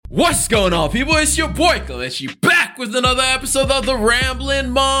What's going on, people? It's your boy Kalechi back with another episode of the Ramblin'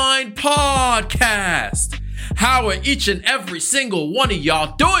 Mind Podcast. How are each and every single one of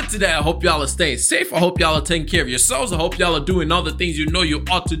y'all doing today? I hope y'all are staying safe. I hope y'all are taking care of yourselves. I hope y'all are doing all the things you know you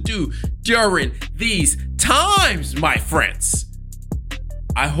ought to do during these times, my friends.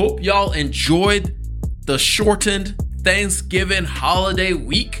 I hope y'all enjoyed the shortened Thanksgiving holiday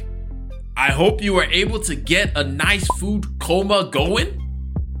week. I hope you were able to get a nice food coma going.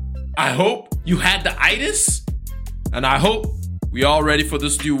 I hope you had the itis, and I hope we all ready for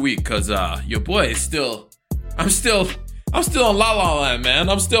this new week, cause your boy is still, I'm still in La La Land, man.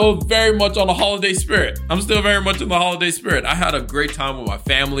 I'm still very much on the holiday spirit. I had a great time with my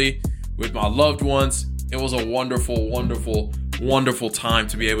family, with my loved ones. It was a wonderful, wonderful, wonderful time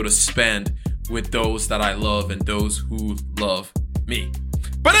to be able to spend with those that I love and those who love me.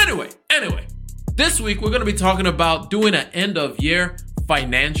 But anyway, this week we're gonna be talking about doing an end of year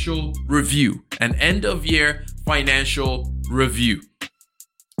financial review.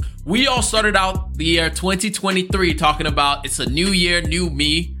 We all started out the year 2023 talking about it's a new year, new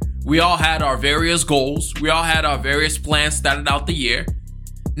me. We all had our various goals. We all had our various plans started out the year.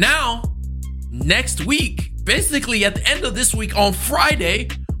 Now, next week, basically at the end of this week on Friday,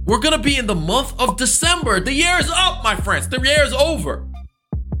 we're going to be in the month of December. The year is up, my friends. The year is over.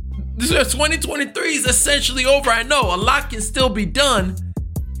 2023 is essentially over. I know a lot can still be done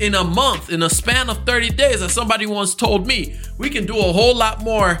in a month, in a span of 30 days. As somebody once told me, we can do a whole lot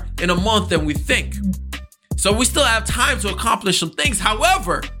more in a month than we think. So we still have time to accomplish some things.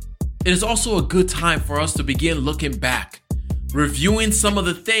 However, it is also a good time for us to begin looking back, reviewing some of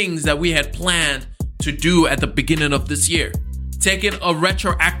the things that we had planned to do at the beginning of this year, taking a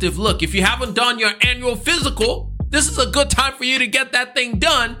retroactive look. If you haven't done your annual physical, this is a good time for you to get that thing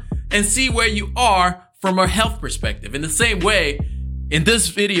done and see where you are from a health perspective. In the same way, in this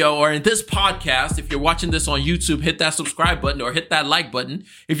video or in this podcast, if you're watching this on YouTube, hit that subscribe button or hit that like button.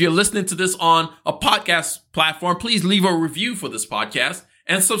 If you're listening to this on a podcast platform, please leave a review for this podcast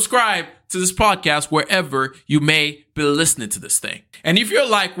and subscribe to this podcast wherever you may be listening to this thing. And if you're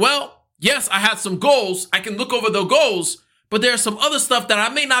like, well, yes, I had some goals, I can look over the goals, but there's some other stuff that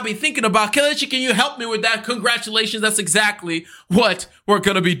I may not be thinking about. Kalechi, can you help me with that? Congratulations. That's exactly what we're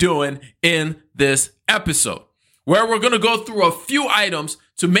going to be doing in this episode, where we're going to go through a few items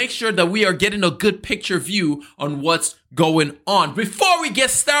to make sure that we are getting a good picture view on what's going on. Before we get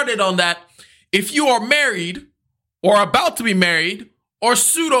started on that, if you are married or about to be married or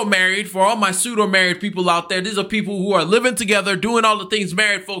pseudo-married, for all my pseudo-married people out there, these are people who are living together, doing all the things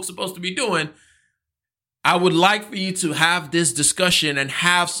married folks supposed to be doing. I would like for you to have this discussion and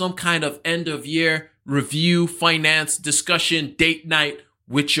have some kind of end of year review, finance discussion, date night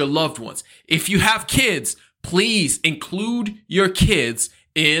with your loved ones. If you have kids, please include your kids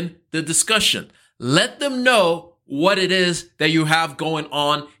in the discussion. Let them know what it is that you have going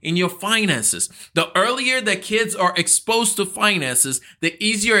on in your finances. The earlier that kids are exposed to finances, the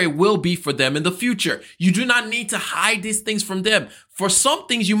easier it will be for them in the future. You do not need to hide these things from them. For some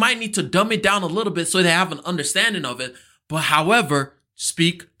things, you might need to dumb it down a little bit so they have an understanding of it. But however,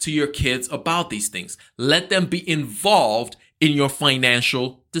 speak to your kids about these things. Let them be involved in your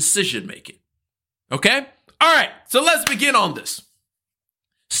financial decision making. Okay? All right, so let's begin on this.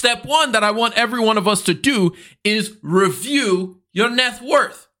 Step one that I want every one of us to do is review your net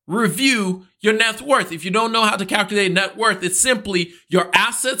worth. Review your net worth. If you don't know how to calculate net worth, it's simply your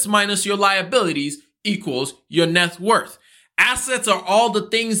assets minus your liabilities equals your net worth. Assets are all the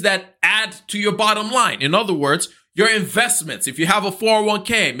things that add to your bottom line. In other words, your investments. If you have a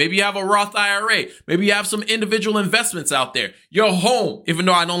 401k, maybe you have a Roth IRA, maybe you have some individual investments out there. Your home, even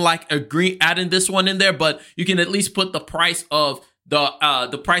though I don't like adding this one in there, but you can at least put the price of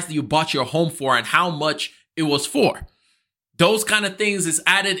the price that you bought your home for and how much it was for. Those kind of things is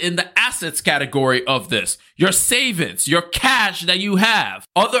added in the assets category of this. Your savings, your cash that you have,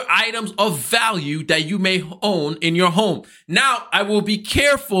 other items of value that you may own in your home. Now, I will be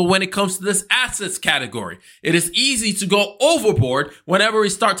careful when it comes to this assets category. It is easy to go overboard whenever we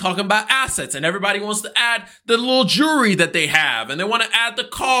start talking about assets, and everybody wants to add the little jewelry that they have, and they want to add the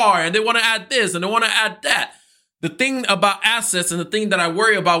car, and they want to add this, and they want to add that. The thing about assets and the thing that I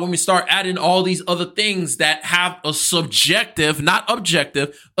worry about when we start adding all these other things that have a subjective, not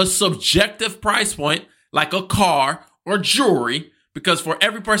objective, a subjective price point, like a car or jewelry, because for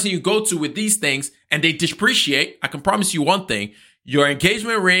every person you go to with these things and they depreciate, I can promise you one thing, your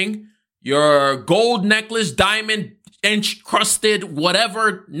engagement ring, your gold necklace, diamond encrusted,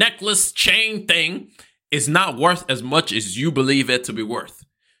 whatever necklace chain thing is not worth as much as you believe it to be worth.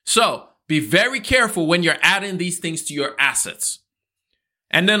 So, be very careful when you're adding these things to your assets.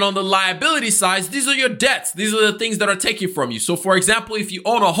 And then on the liability side, these are your debts. These are the things that are taken from you. So for example, if you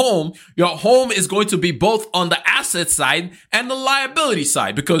own a home, your home is going to be both on the asset side and the liability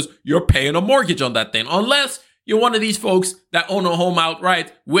side because you're paying a mortgage on that thing. Unless you're one of these folks that own a home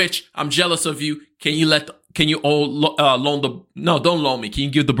outright, which I'm jealous of you. Don't loan me. Can you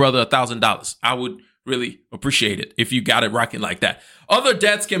give the brother $1,000? I would really appreciate it if you got it rocking like that. Other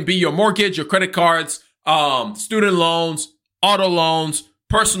debts can be your mortgage, your credit cards, student loans, auto loans,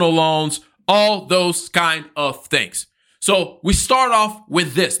 personal loans, all those kind of things. So we start off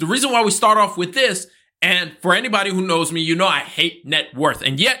with this. The reason why we start off with this, and for anybody who knows me, you know I hate net worth.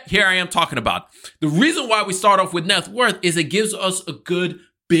 And yet here I am talking about it. The reason why we start off with net worth is it gives us a good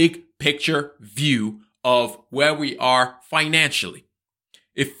big picture view of where we are financially.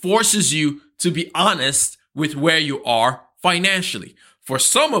 It forces you to be honest with where you are financially. For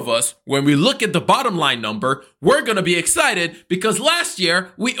some of us, when we look at the bottom line number, we're going to be excited because last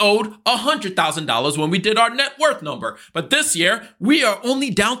year we owed $100,000 when we did our net worth number. But this year we are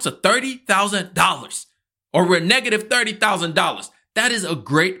only down to $30,000 or we're negative $30,000. That is a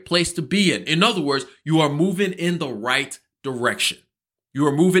great place to be in. In other words, you are moving in the right direction. You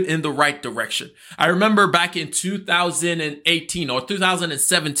are moving in the right direction. I remember back in 2018 or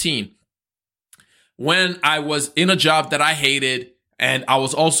 2017 when I was in a job that I hated. And I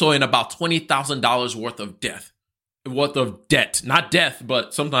was also in about $20,000 worth of debt, not death,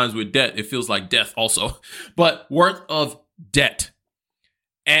 but sometimes with debt, it feels like death also, but worth of debt.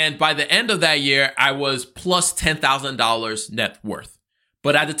 And by the end of that year, I was plus $10,000 net worth.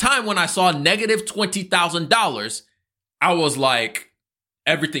 But at the time when I saw negative $20,000, I was like,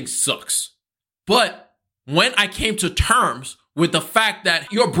 everything sucks. But when I came to terms with the fact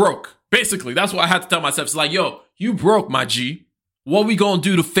that you're broke, basically, that's what I had to tell myself. It's like, yo, you broke, my G. What we gonna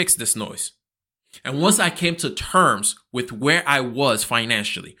do to fix this noise? And once I came to terms with where I was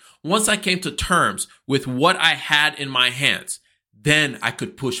financially, once I came to terms with what I had in my hands, then I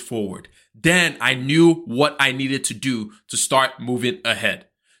could push forward. Then I knew what I needed to do to start moving ahead.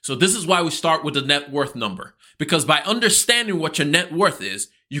 So this is why we start with the net worth number, because by understanding what your net worth is,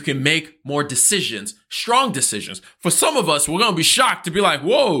 you can make more decisions, strong decisions. For some of us, we're gonna be shocked to be like,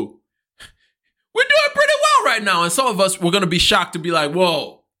 whoa, we're doing pretty well right now. And some of us, we're going to be shocked to be like,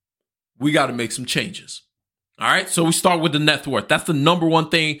 whoa, we got to make some changes. All right. So we start with the net worth. That's the number one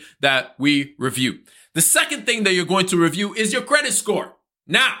thing that we review. The second thing that you're going to review is your credit score.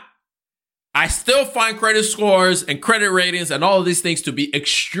 Now, I still find credit scores and credit ratings and all of these things to be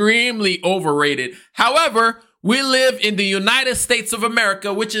extremely overrated. However, we live in the United States of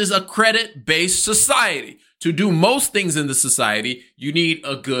America, which is a credit-based society. To do most things in the society, you need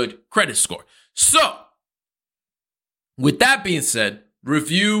a good credit score. So, with that being said,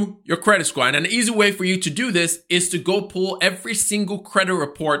 review your credit score. And an easy way for you to do this is to go pull every single credit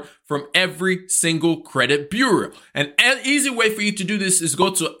report from every single credit bureau. And an easy way for you to do this is go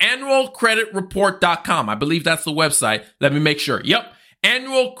to annualcreditreport.com. I believe that's the website. Let me make sure. Yep.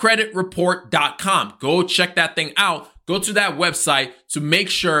 Annualcreditreport.com. Go check that thing out. Go to that website to make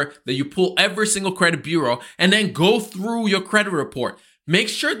sure that you pull every single credit bureau and then go through your credit report. Make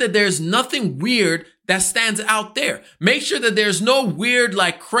sure that there's nothing weird that stands out there. Make sure that there's no weird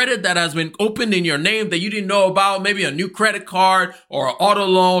like credit that has been opened in your name that you didn't know about, maybe a new credit card or an auto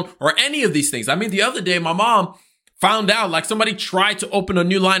loan or any of these things. I mean, the other day, my mom found out like somebody tried to open a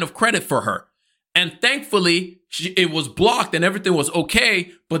new line of credit for her. And thankfully, it was blocked and everything was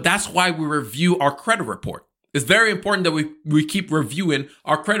okay. But that's why we review our credit report. It's very important that we keep reviewing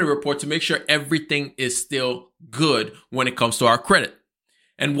our credit report to make sure everything is still good when it comes to our credit.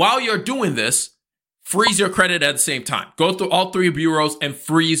 And while you're doing this, freeze your credit at the same time. Go through all three bureaus and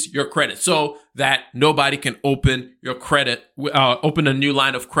freeze your credit so that nobody can open your credit, open a new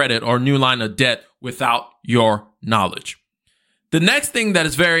line of credit or new line of debt without your knowledge. The next thing that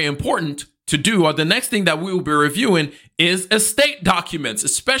is very important to do, or the next thing that we will be reviewing, is estate documents,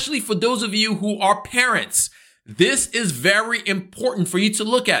 especially for those of you who are parents. This is very important for you to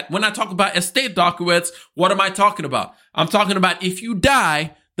look at. When I talk about estate documents, what am I talking about? I'm talking about if you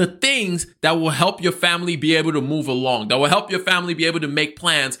die, the things that will help your family be able to move along, that will help your family be able to make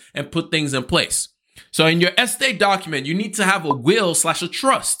plans and put things in place. So in your estate document, you need to have a will / a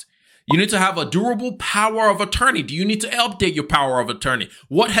trust. You need to have a durable power of attorney. Do you need to update your power of attorney?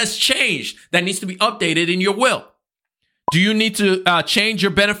 What has changed that needs to be updated in your will? Do you need to change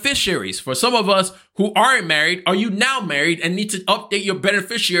your beneficiaries? For some of us who aren't married, are you now married and need to update your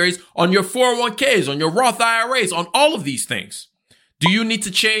beneficiaries on your 401ks, on your Roth IRAs, on all of these things? Do you need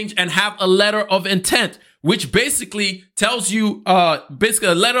to change and have a letter of intent, which basically tells you, a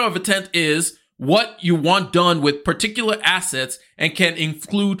letter of intent is what you want done with particular assets and can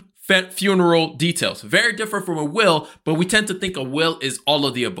include funeral details. Very different from a will, but we tend to think a will is all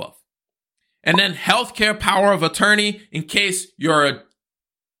of the above. And then healthcare power of attorney in case you're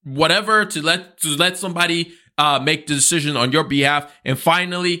whatever to let somebody make the decision on your behalf. And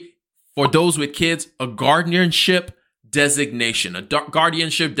finally, for those with kids, a guardianship designation. A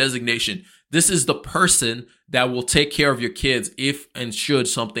guardianship designation. This is the person that will take care of your kids if and should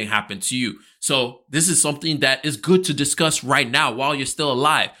something happen to you. So this is something that is good to discuss right now while you're still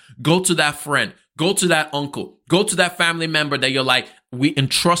alive. Go to that friend. Go to that uncle. Go to that family member that you're like, we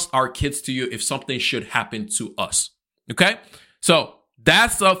entrust our kids to you if something should happen to us. Okay? So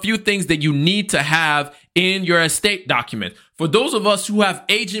that's a few things that you need to have in your estate document. For those of us who have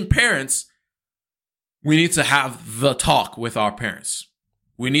aging parents, we need to have the talk with our parents.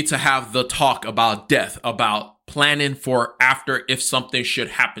 We need to have the talk about death, about planning for after if something should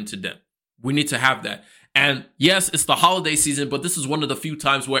happen to them. We need to have that. And yes, it's the holiday season, but this is one of the few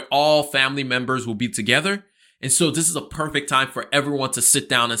times where all family members will be together. And so this is a perfect time for everyone to sit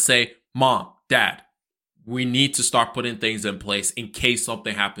down and say, Mom, Dad, we need to start putting things in place in case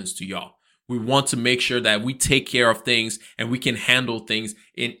something happens to y'all. We want to make sure that we take care of things and we can handle things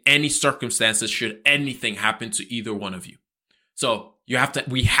in any circumstances should anything happen to either one of you. So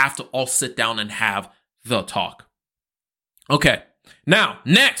we have to all sit down and have the talk. Okay. Now,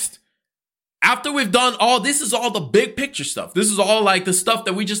 next, after we've done this is all the big picture stuff. This is all like the stuff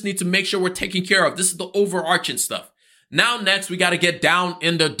that we just need to make sure we're taking care of. This is the overarching stuff. Now, next, we got to get down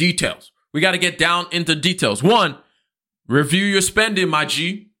into details. One, review your spending, my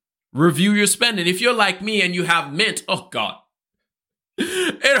G. Review your spending. If you're like me and you have Mint, oh God,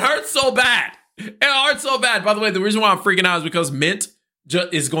 it hurts so bad. By the way, the reason why I'm freaking out is because Mint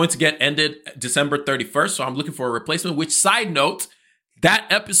is going to get ended December 31st. So I'm looking for a replacement, which, side note, that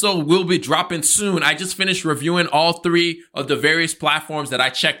episode will be dropping soon. I just finished reviewing all 3 of the various platforms that I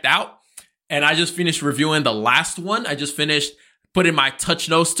checked out. And I just finished reviewing the last one. I just finished putting my touch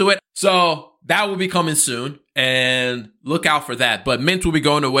notes to it. So that will be coming soon. And look out for that. But Mint will be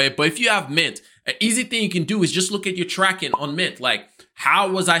going away. But if you have Mint, an easy thing you can do is just look at your tracking on Mint. Like, how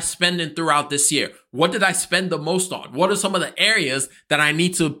was I spending throughout this year? What did I spend the most on? What are some of the areas that I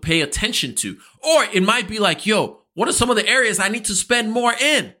need to pay attention to? Or it might be like, what are some of the areas I need to spend more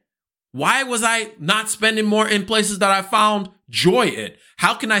in? Why was I not spending more in places that I found joy in?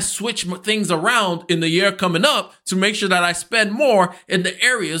 How can I switch things around in the year coming up to make sure that I spend more in the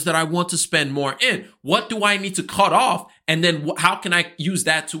areas that I want to spend more in? What do I need to cut off? And then how can I use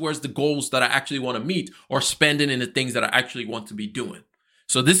that towards the goals that I actually want to meet or spending in the things that I actually want to be doing?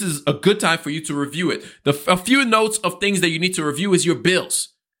 So this is a good time for you to review it. A few notes of things that you need to review is your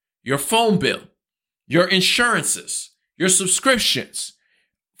bills, your phone bill, your insurances, your subscriptions,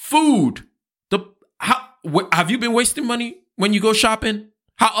 food. Have you been wasting money when you go shopping?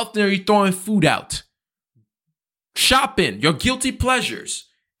 How often are you throwing food out? Shopping, your guilty pleasures,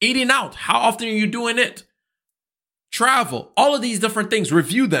 eating out. How often are you doing it? Travel, all of these different things,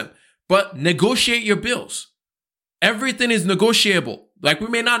 review them, but negotiate your bills. Everything is negotiable. Like, we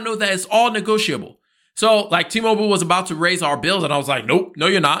may not know that it's all negotiable. So like T-Mobile was about to raise our bills and I was like, nope, no,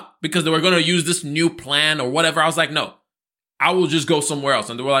 you're not, because they were going to use this new plan or whatever. I was like, no, I will just go somewhere else.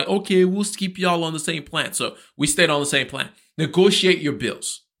 And they were like, okay, we'll keep y'all on the same plan. So we stayed on the same plan. Negotiate your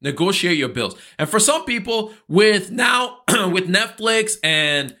bills. And for some people with Netflix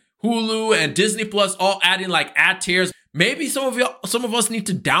and Hulu and Disney Plus all adding like ad tiers, maybe some of us need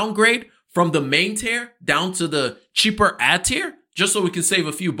to downgrade from the main tier down to the cheaper ad tier just so we can save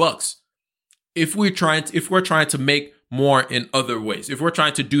a few bucks. If we're trying to make more in other ways, if we're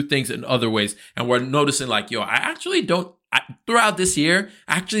trying to do things in other ways, and we're noticing like, throughout this year,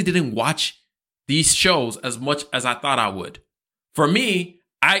 I actually didn't watch these shows as much as I thought I would. For me,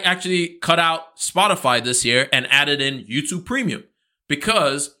 I actually cut out Spotify this year and added in YouTube Premium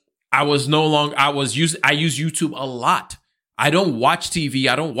because I use YouTube a lot. I don't watch TV.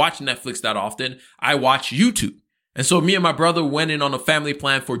 I don't watch Netflix that often. I watch YouTube. And so me and my brother went in on a family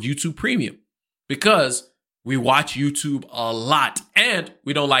plan for YouTube Premium because we watch YouTube a lot and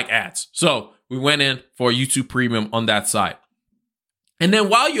we don't like ads. So we went in for YouTube Premium on that side. And then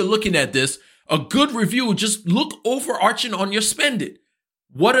while you're looking at this, a good review, just look overarching on your spending.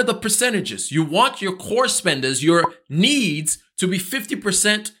 What are the percentages? You want your core spenders, your needs, to be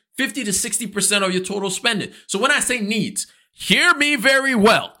 50%, 50 to 60% of your total spending. So when I say needs, hear me very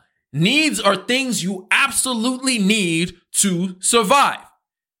well. Needs are things you absolutely need to survive.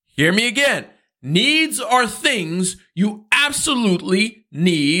 Hear me again. Needs are things you absolutely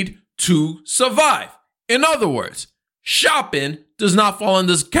need to survive. In other words, shopping does not fall in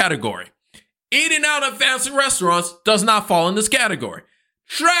this category. Eating out at fancy restaurants does not fall in this category.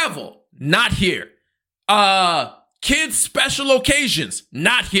 Travel, not here. Kids' special occasions,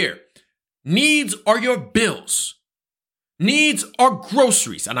 not here. Needs are your bills. Needs are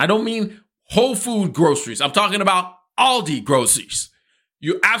groceries. And I don't mean Whole Food groceries. I'm talking about Aldi groceries.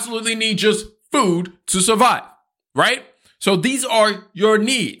 You absolutely need just food to survive, right? So these are your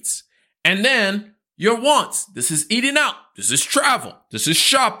needs. And then your wants. This is eating out. This is travel. This is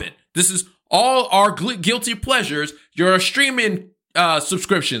shopping. This is all our guilty pleasures, your streaming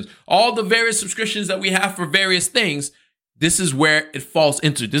subscriptions, all the various subscriptions that we have for various things. This is where it falls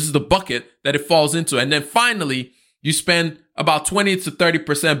into. This is the bucket that it falls into. And then finally, you spend about 20 to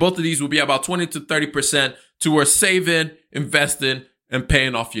 30%. Both of these will be about 20 to 30% towards saving, investing, and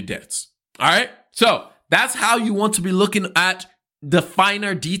paying off your debts. All right. So that's how you want to be looking at the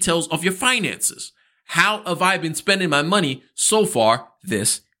finer details of your finances. How have I been spending my money so far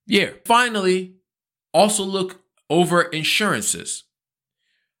this year? Finally, also look over insurances.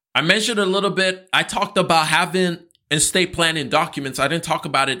 I mentioned a little bit. I talked about having estate planning documents. I didn't talk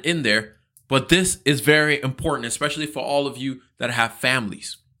about it in there, but this is very important, especially for all of you that have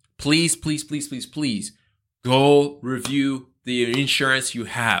families. Please, please, please, please, please go review the insurance you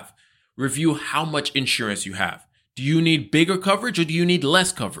have. Review how much insurance you have. Do you need bigger coverage or do you need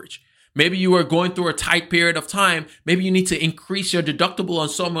less coverage? Maybe you are going through a tight period of time. Maybe you need to increase your deductible on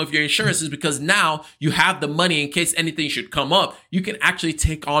some of your insurances because now you have the money in case anything should come up. You can actually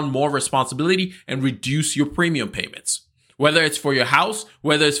take on more responsibility and reduce your premium payments. Whether it's for your house,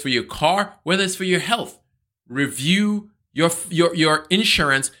 whether it's for your car, whether it's for your health. Review your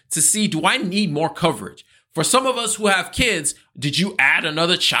insurance to see, do I need more coverage? For some of us who have kids, did you add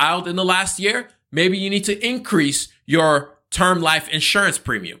another child in the last year? Maybe you need to increase your term life insurance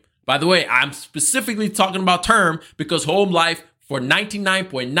premium. By the way, I'm specifically talking about term because home life for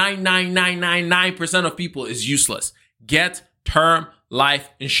 99.99999% of people is useless. Get term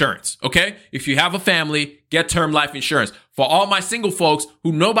life insurance, okay? If you have a family, get term life insurance. For all my single folks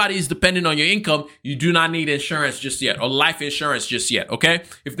who nobody is dependent on your income, you do not need insurance just yet or life insurance just yet, okay?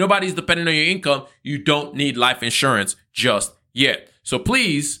 If nobody's dependent on your income, you don't need life insurance just yet. So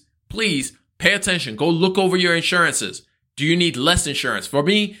please, please pay attention. Go look over your insurances. Do you need less insurance? For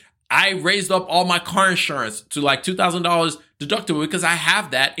me, I raised up all my car insurance to like $2,000 deductible because I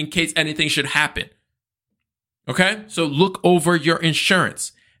have that in case anything should happen. Okay, so look over your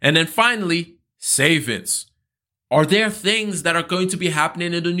insurance. And then finally, savings. Are there things that are going to be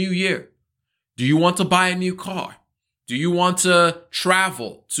happening in the new year? Do you want to buy a new car? Do you want to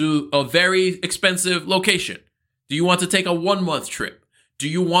travel to a very expensive location? Do you want to take a 1-month trip? Do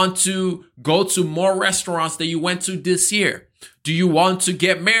you want to go to more restaurants that you went to this year? Do you want to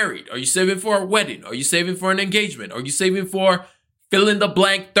get married? Are you saving for a wedding? Are you saving for an engagement? Are you saving for fill in the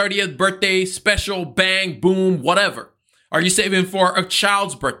blank 30th birthday special, bang, boom, whatever? Are you saving for a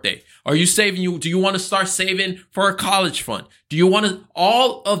child's birthday? Are you saving? Do you want to start saving for a college fund? Do you want to,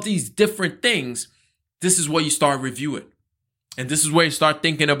 all of these different things? This is what you start reviewing. And this is where you start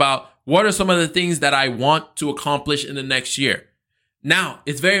thinking about what are some of the things that I want to accomplish in the next year. Now,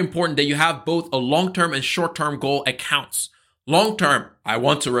 it's very important that you have both a long-term and short-term goal accounts. Long-term, I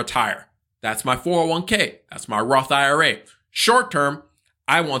want to retire. That's my 401k. That's my Roth IRA. Short-term,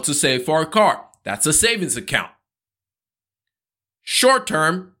 I want to save for a car. That's a savings account.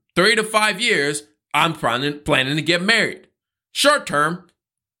 Short-term, 3 to 5 years, I'm planning to get married. Short-term,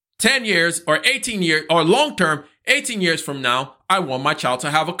 10 years or 18 years, or long-term, 18 years from now, I want my child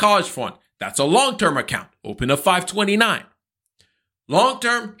to have a college fund. That's a long-term account. Open a 529.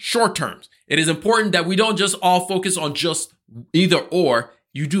 Long-term, short-terms. It is important that we don't just all focus on just either or.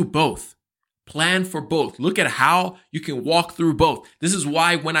 You do both. Plan for both. Look at how you can walk through both. This is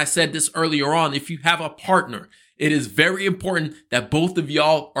why when I said this earlier on, if you have a partner, it is very important that both of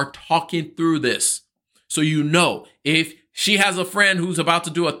y'all are talking through this. So you know, if she has a friend who's about to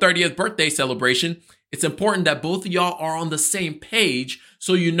do a 30th birthday celebration, it's important that both of y'all are on the same page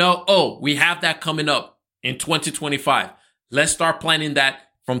so you know, oh, we have that coming up in 2025. Let's start planning that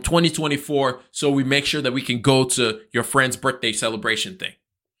from 2024 so we make sure that we can go to your friend's birthday celebration thing.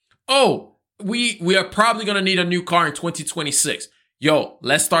 Oh, we are probably going to need a new car in 2026. Yo,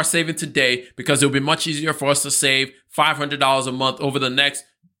 let's start saving today because it'll be much easier for us to save $500 a month over the next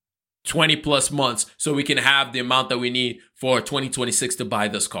 20 plus months so we can have the amount that we need for 2026 to buy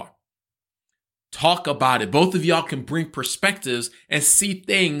this car. Talk about it. Both of y'all can bring perspectives and see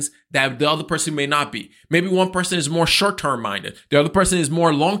things that the other person may not be. Maybe one person is more short-term minded. The other person is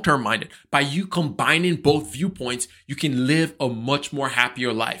more long-term minded. By you combining both viewpoints, you can live a much more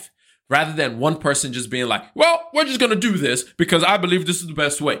happier life rather than one person just being like, well, we're just going to do this because I believe this is the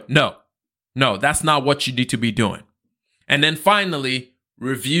best way. No, No, that's not what you need to be doing. And then finally,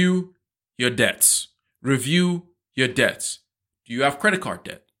 review your debts. Review your debts. Do you have credit card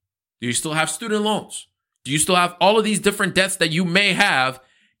debt? Do you still have student loans? Do you still have all of these different debts that you may have?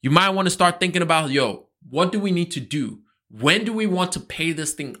 You might want to start thinking about, what do we need to do? When do we want to pay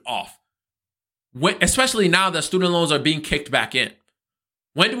this thing off? Especially now that student loans are being kicked back in.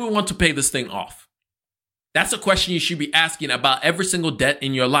 When do we want to pay this thing off? That's a question you should be asking about every single debt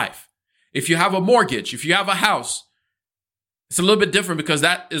in your life. If you have a mortgage, if you have a house, it's a little bit different because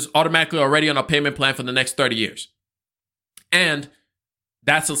that is automatically already on a payment plan for the next 30 years. And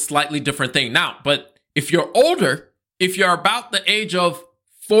that's a slightly different thing now. But if you're older, if you're about the age of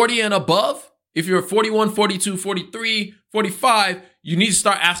 40 and above, if you're 41, 42, 43, 45, you need to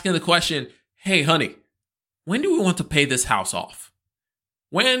start asking the question, hey, honey, when do we want to pay this house off?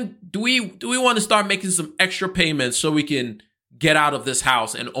 When do we want to start making some extra payments so we can get out of this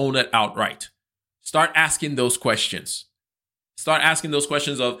house and own it outright? Start asking those questions. Start asking those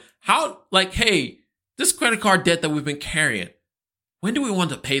questions of hey, this credit card debt that we've been carrying, when do we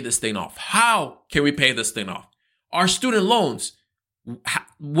want to pay this thing off? How can we pay this thing off? Our student loans,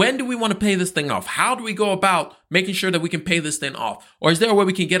 when do we want to pay this thing off? How do we go about making sure that we can pay this thing off? Or is there a way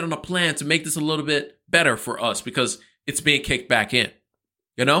we can get on a plan to make this a little bit better for us because it's being kicked back in?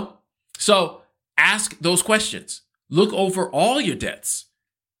 So ask those questions. Look over all your debts.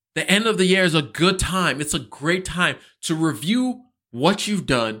 The end of the year is a good time. It's a great time to review what you've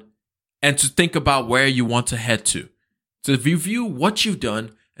done and to think about where you want to head to. To review what you've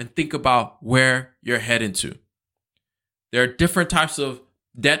done and think about where you're heading to. There are different types of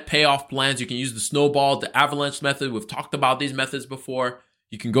debt payoff plans. You can use the snowball, the avalanche method. We've talked about these methods before.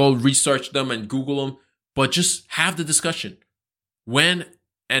 You can go research them and Google them, but just have the discussion. When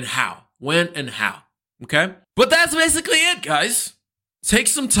and how. When and how. Okay? But that's basically it, guys. Take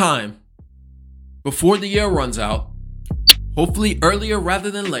some time before the year runs out, hopefully earlier rather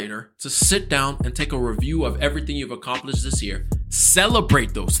than later, to sit down and take a review of everything you've accomplished this year.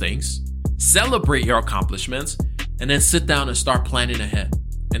 Celebrate those things. Celebrate your accomplishments. And then sit down and start planning ahead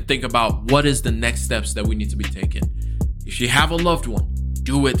and think about what is the next steps that we need to be taking. If you have a loved one,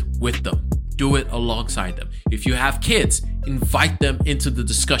 do it with them. Do it alongside them. If you have kids, invite them into the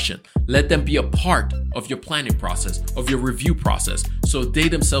discussion. Let them be a part of your planning process, of your review process, so they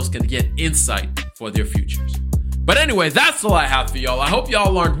themselves can get insight for their futures. But anyway, that's all I have for y'all. I hope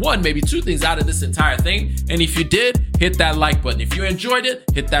y'all learned one, maybe two things out of this entire thing. And if you did, hit that like button. If you enjoyed it,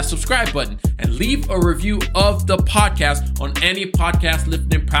 hit that subscribe button and leave a review of the podcast on any podcast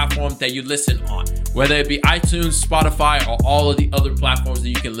listening platform that you listen on, whether it be iTunes, Spotify, or all of the other platforms that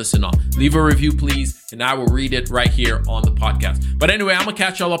you can listen on. Leave a review, please, and I will read it right here on the podcast. But anyway, I'm going to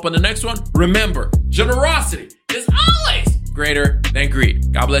catch y'all up on the next one. Remember, generosity is always greater than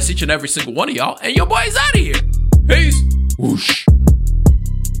greed. God bless each and every single one of y'all, and your boy's out of here. Peace. Whoosh.